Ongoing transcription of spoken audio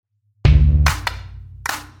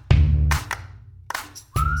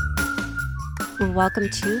Welcome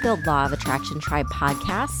to the Law of Attraction Tribe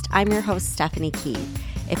podcast. I'm your host, Stephanie Keith.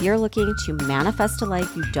 If you're looking to manifest a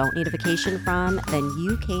life you don't need a vacation from, then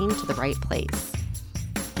you came to the right place.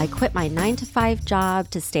 I quit my 9-to-5 job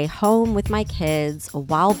to stay home with my kids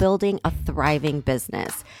while building a thriving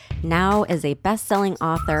business. Now, as a best-selling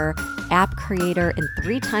author, app creator, and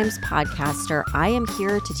 3-times podcaster, I am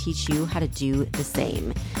here to teach you how to do the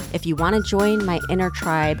same. If you want to join my inner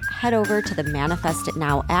tribe, head over to the Manifest It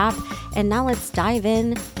Now app. And now let's dive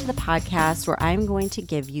in to the podcast where I'm going to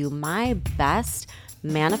give you my best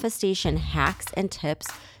manifestation hacks and tips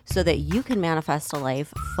so that you can manifest a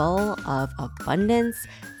life full of abundance,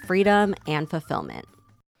 freedom, and fulfillment.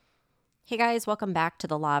 Hey guys, welcome back to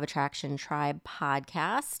the Law of Attraction Tribe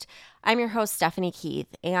podcast. I'm your host, Stephanie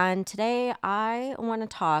Keith, and today I want to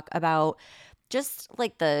talk about just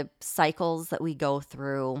like the cycles that we go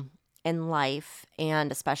through in life,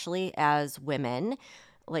 and especially as women,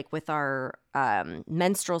 like with our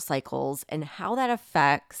menstrual cycles and how that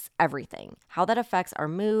affects everything, how that affects our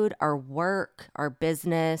mood, our work, our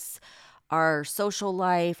business, our social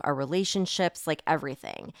life, our relationships, like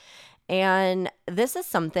everything. And this is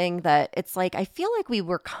something that it's like, I feel like we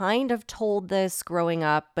were kind of told this growing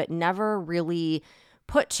up, but never really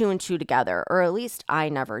put two and two together, or at least I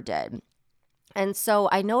never did. And so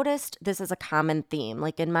I noticed this is a common theme,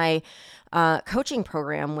 like in my coaching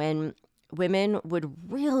program, when women would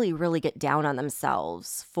really, really get down on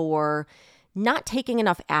themselves for not taking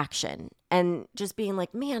enough action and just being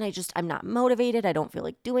like, man, I'm not motivated. I don't feel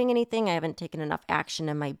like doing anything. I haven't taken enough action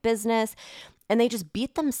in my business. And they just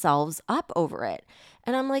beat themselves up over it.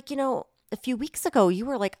 And I'm like, a few weeks ago, you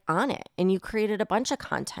were like on it and you created a bunch of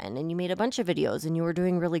content and you made a bunch of videos and you were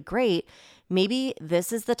doing really great. Maybe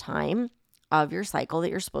this is the time of your cycle that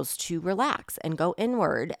you're supposed to relax and go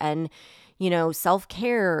inward and,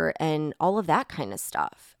 self-care and all of that kind of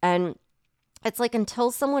stuff. And it's like, until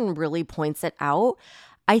someone really points it out,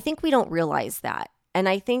 I think we don't realize that. And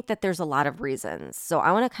I think that there's a lot of reasons. So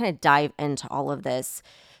I want to kind of dive into all of this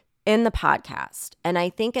in the podcast. And I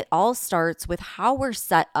think it all starts with how we're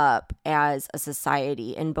set up as a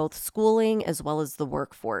society in both schooling as well as the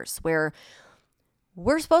workforce, where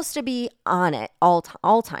we're supposed to be on it all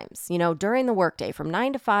times. During the workday from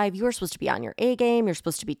 9 to 5, you're supposed to be on your A game. You're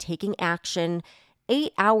supposed to be taking action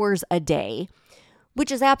 8 hours a day, which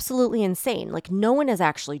is absolutely insane. Like, no one is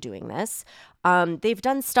actually doing this. They've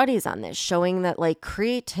done studies on this showing that like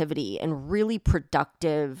creativity and really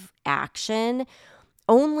productive action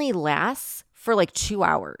only lasts for like 2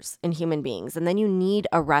 hours in human beings. And then you need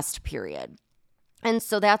a rest period. And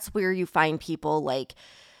so that's where you find people like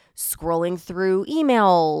scrolling through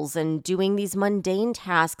emails and doing these mundane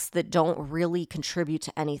tasks that don't really contribute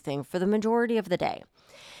to anything for the majority of the day.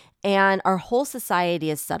 And our whole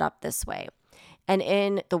society is set up this way. And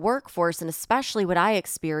in the workforce, and especially what I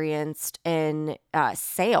experienced in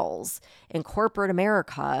sales in corporate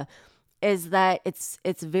America, is that it's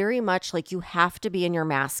very much like you have to be in your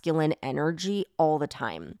masculine energy all the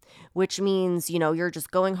time, which means, you're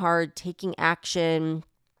just going hard, taking action,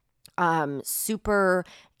 super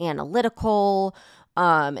analytical,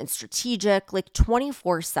 and strategic, like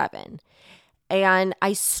 24/7. And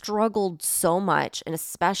I struggled so much, and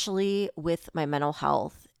especially with my mental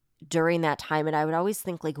health during that time. And I would always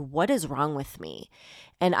think like, what is wrong with me?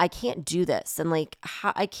 And I can't do this. And like,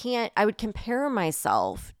 I would compare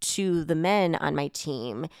myself to the men on my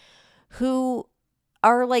team who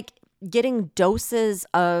are like getting doses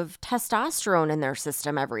of testosterone in their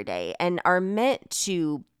system every day and are meant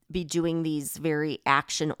to be doing these very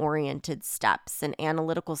action-oriented steps and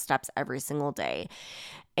analytical steps every single day.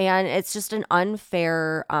 And it's just an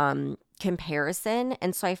unfair comparison.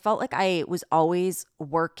 And so I felt like I was always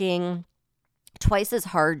working twice as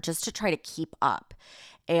hard just to try to keep up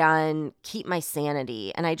and keep my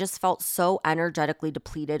sanity. And I just felt so energetically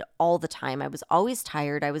depleted all the time. I was always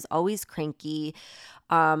tired. I was always cranky.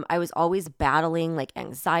 I was always battling like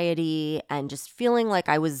anxiety and just feeling like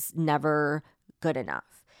I was never good enough.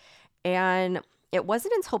 And it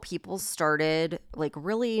wasn't until people started like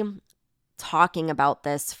really talking about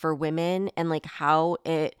this for women and like how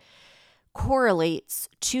it correlates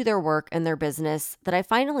to their work and their business that I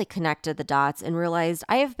finally connected the dots and realized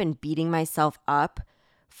I have been beating myself up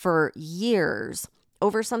for years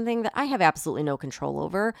over something that I have absolutely no control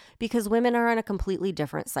over, because women are on a completely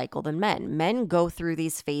different cycle than men. Men go through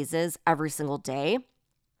these phases every single day.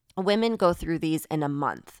 Women go through these in a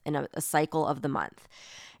month, in a cycle of the month.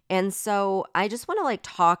 And so I just want to like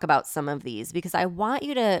talk about some of these because I want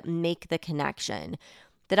you to make the connection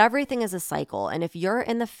that everything is a cycle. And if you're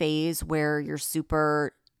in the phase where you're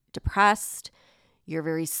super depressed, you're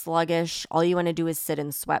very sluggish, all you want to do is sit in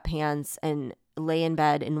sweatpants and lay in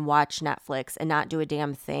bed and watch Netflix and not do a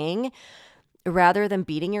damn thing, rather than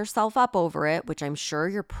beating yourself up over it, which I'm sure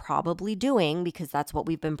you're probably doing because that's what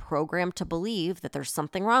we've been programmed to believe, that there's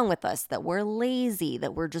something wrong with us, that we're lazy,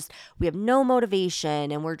 that we have no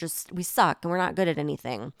motivation and we suck and we're not good at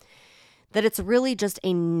anything. That it's really just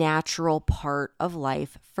a natural part of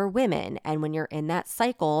life for women. And when you're in that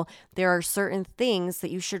cycle, there are certain things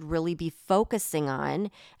that you should really be focusing on,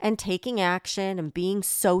 and taking action and being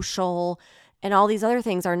social and all these other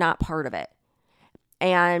things are not part of it.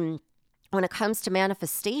 And when it comes to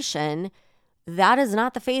manifestation, that is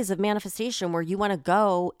not the phase of manifestation where you want to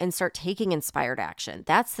go and start taking inspired action.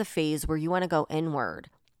 That's the phase where you want to go inward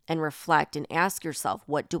and reflect and ask yourself,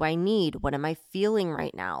 what do I need? What am I feeling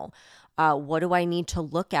right now? What do I need to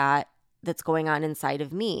look at that's going on inside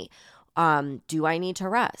of me? Do I need to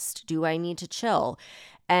rest? Do I need to chill?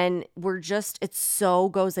 And it so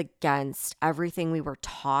goes against everything we were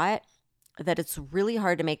taught that it's really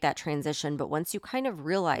hard to make that transition. But once you kind of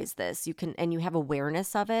realize this, and you have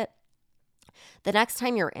awareness of it, the next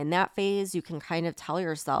time you're in that phase, you can kind of tell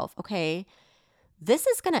yourself, okay, this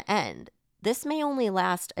is going to end. This may only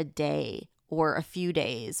last a day or a few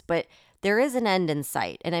days, but there is an end in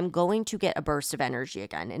sight, and I'm going to get a burst of energy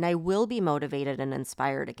again, and I will be motivated and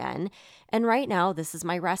inspired again. And right now, this is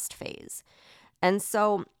my rest phase. And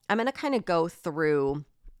so I'm going to kind of go through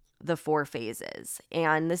the 4 phases.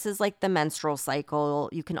 And this is like the menstrual cycle.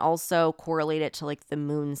 You can also correlate it to like the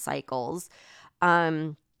moon cycles.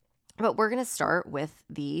 But we're going to start with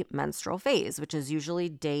the menstrual phase, which is usually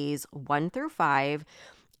days 1 through 5.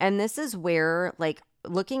 And this is where, like,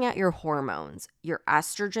 looking at your hormones, your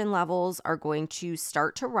estrogen levels are going to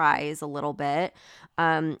start to rise a little bit,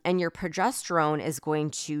 and your progesterone is going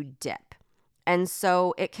to dip. And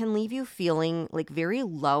so it can leave you feeling like very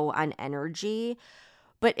low on energy,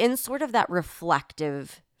 but in sort of that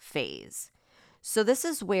reflective phase. So this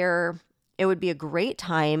is where it would be a great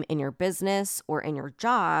time in your business or in your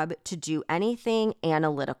job to do anything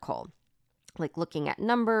analytical, like looking at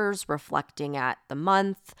numbers, reflecting at the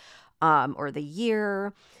month or the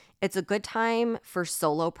year. It's a good time for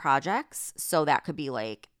solo projects. So that could be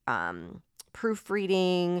like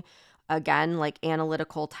proofreading, again, like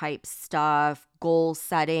analytical type stuff, goal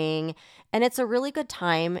setting. And it's a really good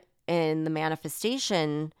time in the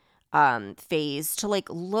manifestation phase to like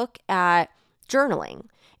look at journaling.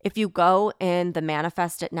 If you go in the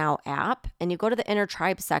Manifest It Now app and you go to the Inner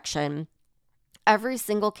Tribe section, every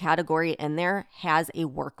single category in there has a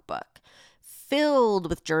workbook filled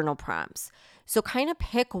with journal prompts. So kind of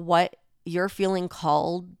pick what you're feeling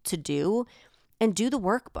called to do and do the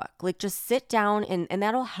workbook. Like just sit down and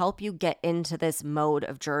that'll help you get into this mode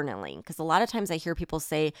of journaling. Because a lot of times I hear people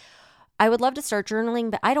say, I would love to start journaling,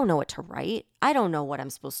 but I don't know what to write. I don't know what I'm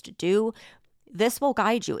supposed to do. This will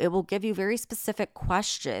guide you. It will give you very specific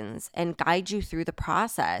questions and guide you through the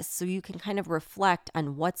process so you can kind of reflect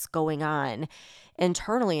on what's going on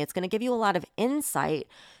internally. It's going to give you a lot of insight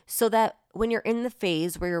so that when you're in the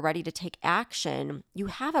phase where you're ready to take action, you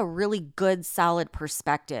have a really good, solid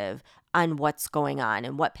perspective on what's going on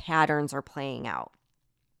and what patterns are playing out.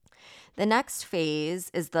 The next phase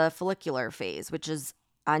is the follicular phase, which is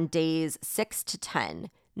on days 6 to 10.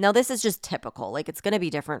 Now, this is just typical. Like, it's going to be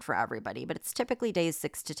different for everybody, but it's typically days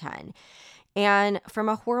 6 to 10. And from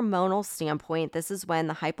a hormonal standpoint, this is when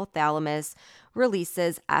the hypothalamus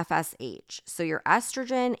releases FSH. So your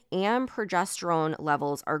estrogen and progesterone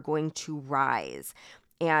levels are going to rise.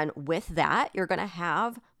 And with that, you're going to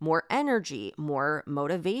have more energy, more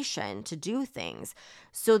motivation to do things.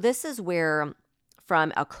 So this is where,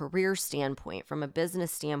 from a career standpoint, from a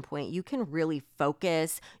business standpoint, you can really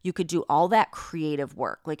focus. You could do all that creative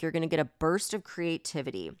work. Like you're going to get a burst of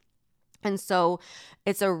creativity. And so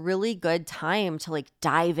it's a really good time to like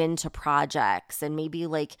dive into projects and maybe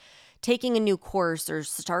like taking a new course or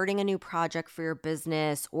starting a new project for your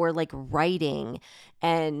business or like writing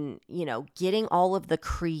and, getting all of the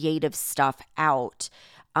creative stuff out.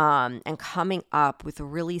 And coming up with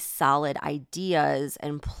really solid ideas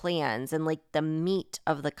and plans and like the meat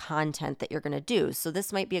of the content that you're going to do. So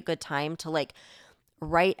this might be a good time to like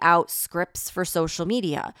write out scripts for social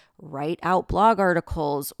media, write out blog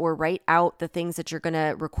articles, or write out the things that you're going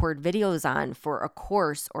to record videos on for a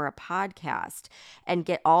course or a podcast and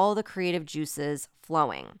get all the creative juices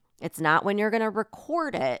flowing. It's not when you're going to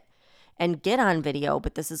record it and get on video,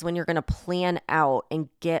 but this is when you're going to plan out and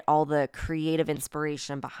get all the creative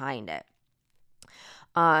inspiration behind it.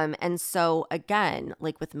 And so again,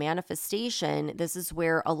 like with manifestation, this is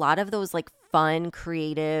where a lot of those like fun,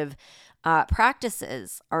 creative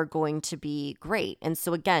practices are going to be great. And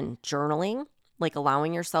so again, journaling, like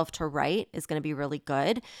allowing yourself to write is going to be really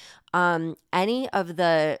good. Any of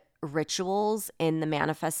the rituals in the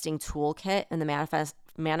manifesting toolkit and the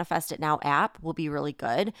Manifest It Now app will be really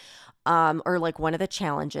good. Or like one of the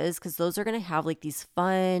challenges, because those are going to have like these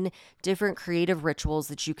fun, different creative rituals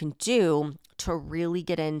that you can do to really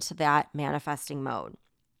get into that manifesting mode.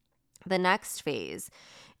 The next phase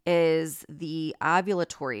is the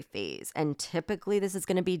ovulatory phase, and typically this is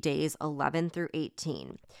going to be days 11 through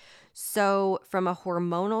 18. So from a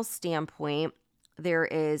hormonal standpoint, there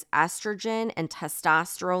is estrogen and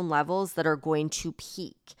testosterone levels that are going to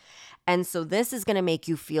peak. And so this is going to make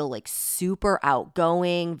you feel like super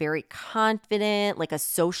outgoing, very confident, like a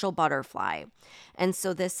social butterfly. And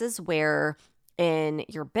so this is where in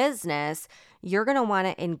your business, you're going to want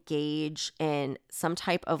to engage in some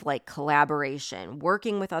type of like collaboration,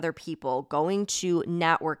 working with other people, going to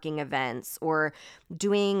networking events, or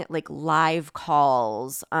doing like live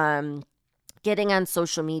calls, getting on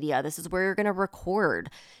social media. This is where you're going to record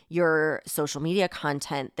your social media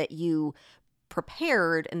content that you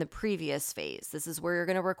prepared in the previous phase. This is where you're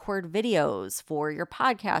going to record videos for your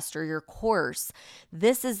podcast or your course.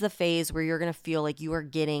 This is the phase where you're going to feel like you are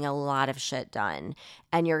getting a lot of shit done,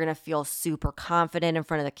 and you're going to feel super confident in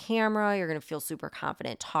front of the camera. You're going to feel super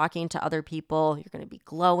confident talking to other people. You're going to be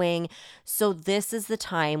glowing. So this is the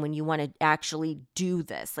time when you want to actually do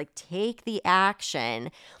this, like take the action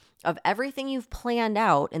of everything you've planned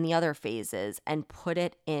out in the other phases and put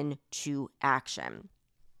it into action.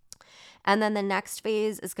 And then the next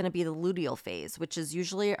phase is going to be the luteal phase, which is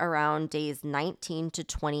usually around days 19 to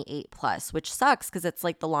 28 plus, which sucks because it's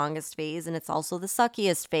like the longest phase and it's also the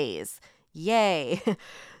suckiest phase. Yay.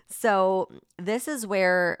 So this is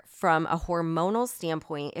where, from a hormonal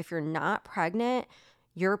standpoint, if you're not pregnant,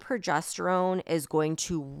 your progesterone is going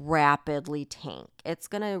to rapidly tank. It's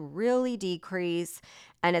going to really decrease,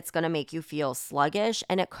 and it's going to make you feel sluggish,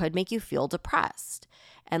 and it could make you feel depressed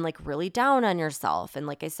and like really down on yourself. And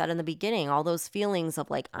like I said in the beginning, all those feelings of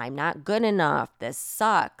like, I'm not good enough, this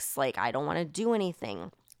sucks, like I don't want to do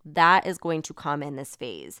anything, that is going to come in this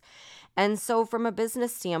phase. And so from a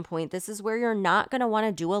business standpoint, this is where you're not going to want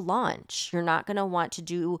to do a launch. You're not going to want to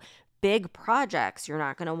do big projects. You're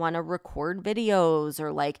not going to want to record videos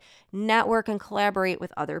or like network and collaborate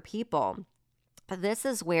with other people. This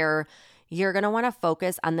is where you're going to want to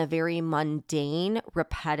focus on the very mundane,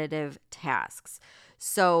 repetitive tasks.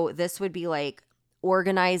 So this would be like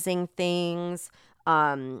organizing things,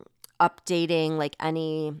 updating like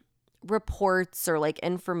any reports or like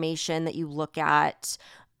information that you look at,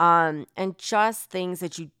 and just things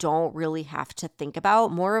that you don't really have to think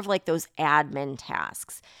about, more of like those admin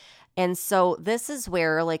tasks. And so this is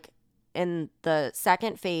where like in the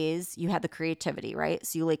second phase, you had the creativity, right?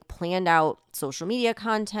 So you like planned out social media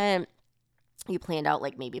content, you planned out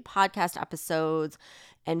like maybe podcast episodes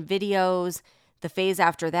and videos. The phase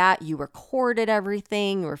after that, you recorded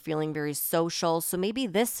everything, you were feeling very social. So maybe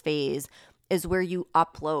this phase is where you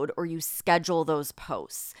upload or you schedule those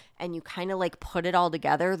posts and you kind of like put it all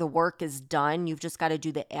together. The work is done. You've just got to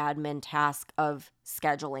do the admin task of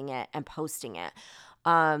scheduling it and posting it.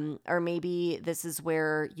 Or maybe this is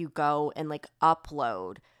where you go and like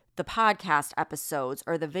upload the podcast episodes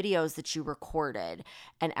or the videos that you recorded,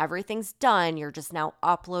 and everything's done. You're just now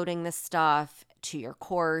uploading this stuff to your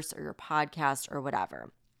course or your podcast or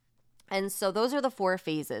whatever. And so those are the 4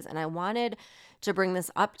 phases. And I wanted to bring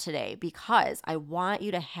this up today because I want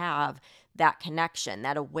you to have that connection,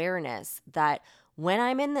 that awareness that when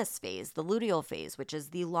I'm in this phase, the luteal phase, which is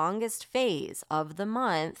the longest phase of the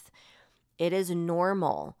month, it is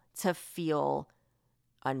normal to feel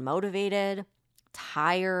unmotivated,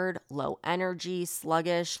 tired, low energy,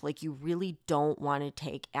 sluggish, like you really don't want to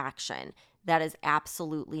take action. That is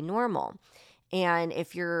absolutely normal. And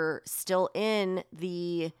if you're still in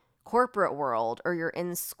the corporate world or you're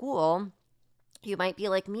in school, you might be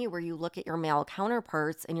like me where you look at your male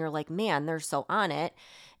counterparts and you're like, man, they're so on it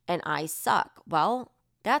and I suck. Well,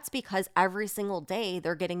 that's because every single day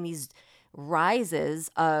they're getting these rises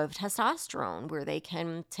of testosterone where they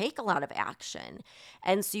can take a lot of action.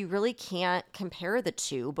 And so you really can't compare the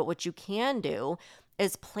two, but what you can do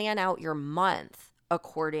is plan out your month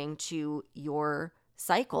according to your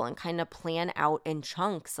cycle and kind of plan out in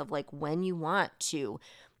chunks of like when you want to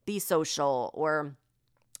be social or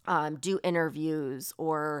do interviews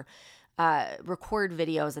or record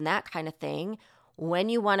videos and that kind of thing. When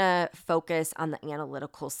you want to focus on the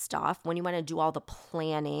analytical stuff, when you want to do all the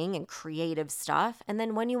planning and creative stuff, and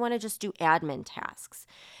then when you want to just do admin tasks.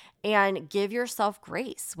 And give yourself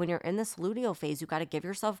grace. When you're in this luteal phase, you got to give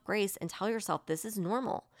yourself grace and tell yourself this is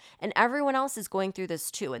normal. And everyone else is going through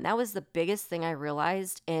this too. And that was the biggest thing I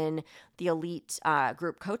realized in the elite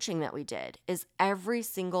group coaching that we did, is every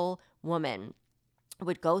single woman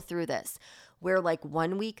would go through this, where like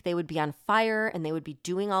 1 week they would be on fire and they would be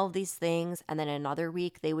doing all of these things, and then another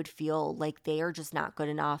week they would feel like they are just not good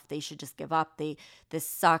enough. They should just give up. This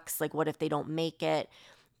sucks. Like, what if they don't make it?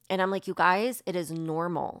 And I'm like, you guys, it is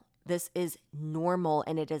normal. This is normal,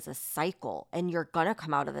 and it is a cycle, and you're going to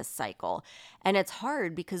come out of this cycle. And it's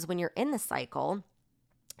hard because when you're in the cycle,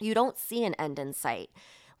 you don't see an end in sight.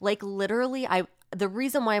 Like, literally, the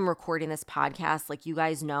reason why I'm recording this podcast, like you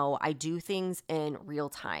guys know, I do things in real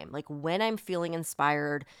time. Like, when I'm feeling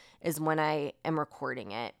inspired is when I am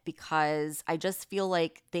recording it, because I just feel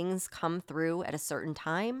like things come through at a certain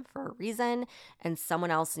time for a reason, and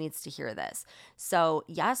someone else needs to hear this. So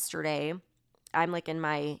yesterday, I'm like in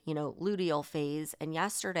my, luteal phase, and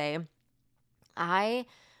yesterday I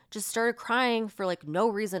just started crying for like no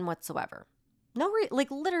reason whatsoever.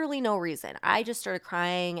 Literally no reason. I just started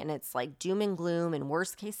crying, and it's like doom and gloom and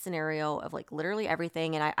worst case scenario of like literally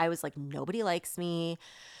everything. And I was like, nobody likes me.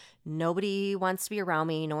 Nobody wants to be around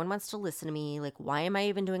me. No one wants to listen to me. Like, why am I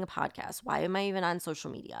even doing a podcast? Why am I even on social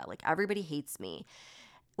media? Like, everybody hates me,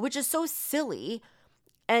 which is so silly.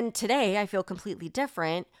 And today I feel completely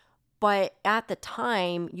different. But at the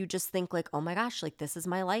time, you just think like, oh my gosh, like this is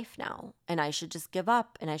my life now, and I should just give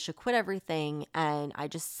up, and I should quit everything, and I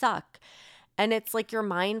just suck. And it's like your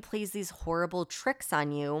mind plays these horrible tricks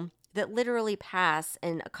on you that literally pass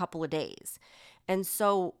in a couple of days. And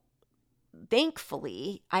so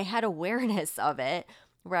thankfully, I had awareness of it,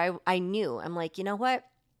 where I knew, I'm like, you know what?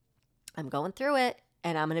 I'm going through it,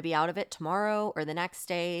 and I'm going to be out of it tomorrow or the next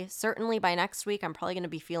day. Certainly by next week, I'm probably going to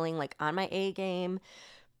be feeling like on my A game.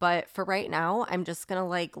 But for right now, I'm just going to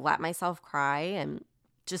like let myself cry and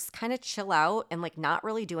just kind of chill out and like not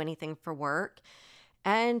really do anything for work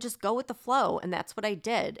and just go with the flow. And that's what I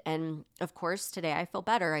did. And of course, today I feel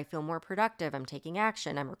better. I feel more productive. I'm taking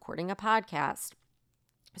action. I'm recording a podcast.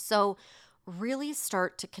 So really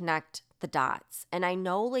start to connect the dots. And I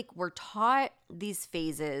know like we're taught these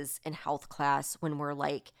phases in health class when we're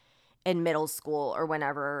like in middle school or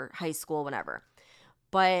whenever, high school, whenever.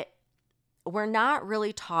 But we're not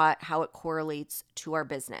really taught how it correlates to our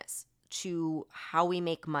business, to how we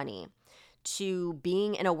make money, to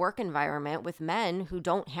being in a work environment with men who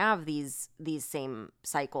don't have these same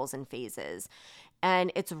cycles and phases.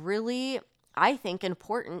 And it's really, I think,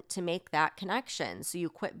 important to make that connection, so you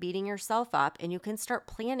quit beating yourself up and you can start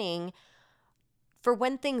planning for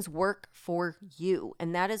when things work for you.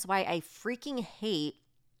 And that is why I freaking hate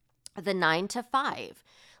the 9 to 5.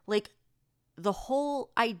 Like, the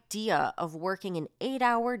whole idea of working an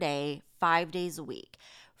 8-hour day, 5 days a week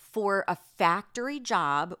for a factory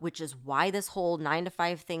job, which is why this whole 9 to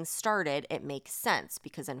 5 thing started, it makes sense,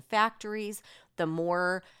 because in factories, the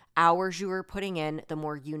more hours you were putting in, the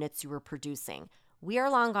more units you were producing. We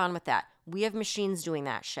are long gone with that. We have machines doing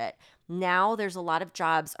that shit. Now there's a lot of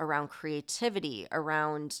jobs around creativity,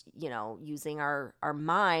 around, using our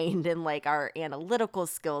mind and like our analytical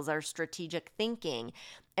skills, our strategic thinking.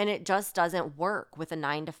 And it just doesn't work with a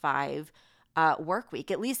 9 to 5 work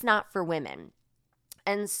week, at least not for women.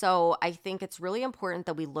 And so I think it's really important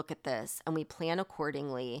that we look at this and we plan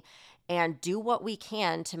accordingly and do what we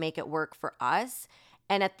can to make it work for us.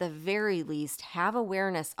 And at the very least, have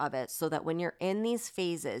awareness of it, so that when you're in these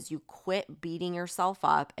phases, you quit beating yourself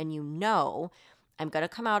up and I'm going to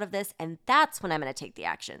come out of this, and that's when I'm going to take the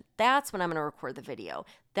action. That's when I'm going to record the video.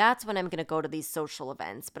 That's when I'm going to go to these social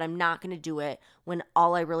events, but I'm not going to do it when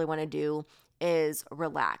all I really want to do is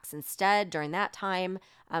relax. Instead, during that time,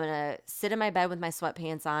 I'm going to sit in my bed with my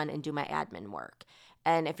sweatpants on and do my admin work.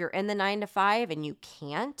 And if you're in the 9 to 5 and you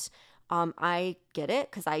can't, I get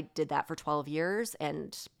it, because I did that for 12 years,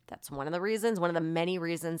 and that's one of the many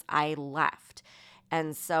reasons I left.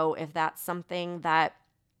 And so if that's something that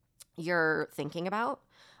you're thinking about,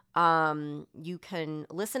 you can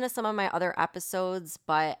listen to some of my other episodes,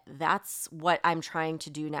 but that's what I'm trying to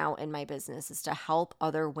do now in my business, is to help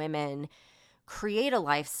other women create a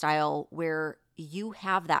lifestyle where you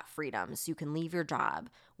have that freedom, so you can leave your job,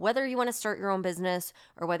 whether you want to start your own business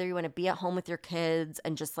or whether you want to be at home with your kids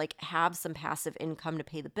and just like have some passive income to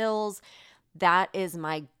pay the bills. That is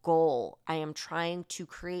my goal. I am trying to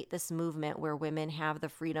create this movement where women have the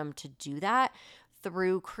freedom to do that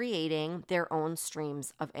through creating their own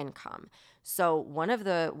streams of income. So one of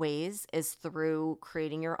the ways is through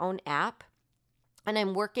creating your own app. And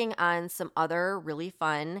I'm working on some other really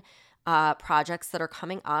fun projects that are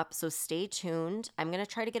coming up. So stay tuned. I'm going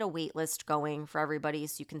to try to get a wait list going for everybody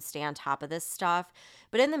so you can stay on top of this stuff.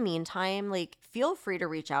 But in the meantime, like, feel free to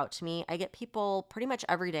reach out to me. I get people pretty much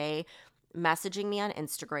every day messaging me on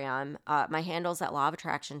Instagram. My handle's at Law of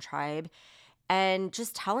Attraction Tribe, and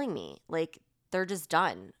just telling me, like, they're just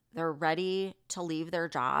done. They're ready to leave their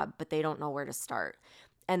job, but they don't know where to start.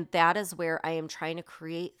 And that is where I am trying to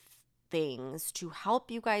create things to help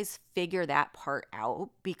you guys figure that part out,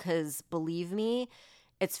 because believe me,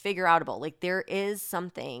 it's figure outable. Like, there is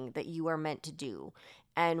something that you are meant to do.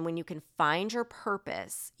 And when you can find your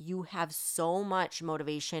purpose, you have so much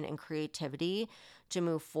motivation and creativity to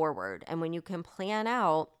move forward. And when you can plan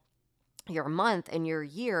out your month and your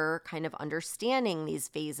year, kind of understanding these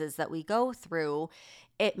phases that we go through,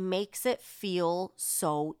 it makes it feel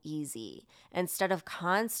so easy. Instead of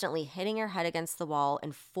constantly hitting your head against the wall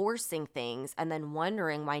and forcing things and then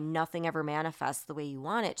wondering why nothing ever manifests the way you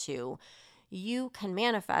want it to, you can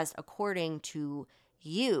manifest according to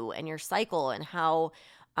you and your cycle and how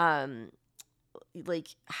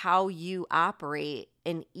you operate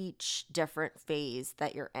in each different phase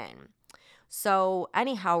that you're in. So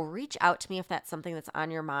anyhow, reach out to me if that's something that's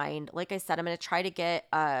on your mind. Like I said, I'm going to try to get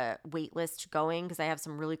a wait list going because I have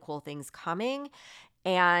some really cool things coming.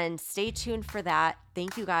 And stay tuned for that.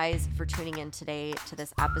 Thank you guys for tuning in today to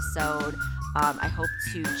this episode. I hope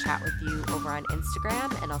to chat with you over on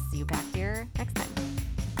Instagram, and I'll see you back here next time.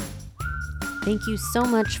 Thank you so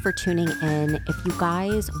much for tuning in. If you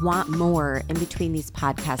guys want more in between these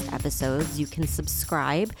podcast episodes, you can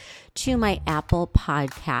subscribe to my Apple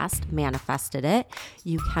Podcast, Manifested It.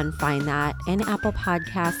 You can find that in Apple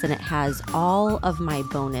Podcasts, and it has all of my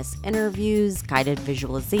bonus interviews, guided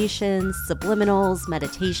visualizations, subliminals,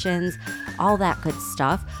 meditations, all that good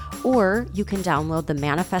stuff. Or you can download the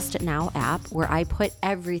Manifest It Now app, where I put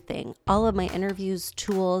everything, all of my interviews,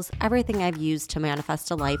 tools, everything I've used to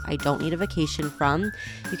manifest a life I don't need a vacation from.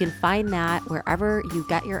 You can find that wherever you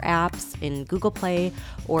get your apps, in Google Play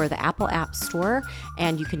or the Apple App Store,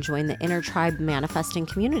 and you can join the Inner Tribe Manifesting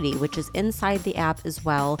Community, which is inside the app as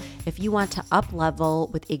well, if you want to up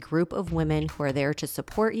level with a group of women who are there to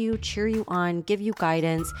support you, cheer you on, give you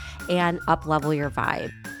guidance, and up level your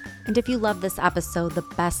vibe. And if you love this episode, the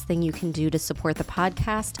best thing you can do to support the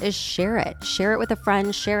podcast is share it. Share it with a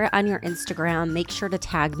friend, share it on your Instagram. Make sure to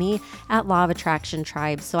tag me at Law of Attraction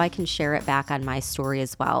Tribe so I can share it back on my story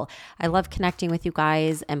as well. I love connecting with you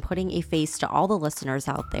guys and putting a face to all the listeners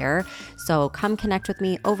out there. So come connect with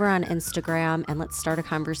me over on Instagram and let's start a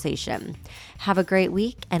conversation. Have a great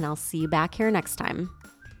week, and I'll see you back here next time.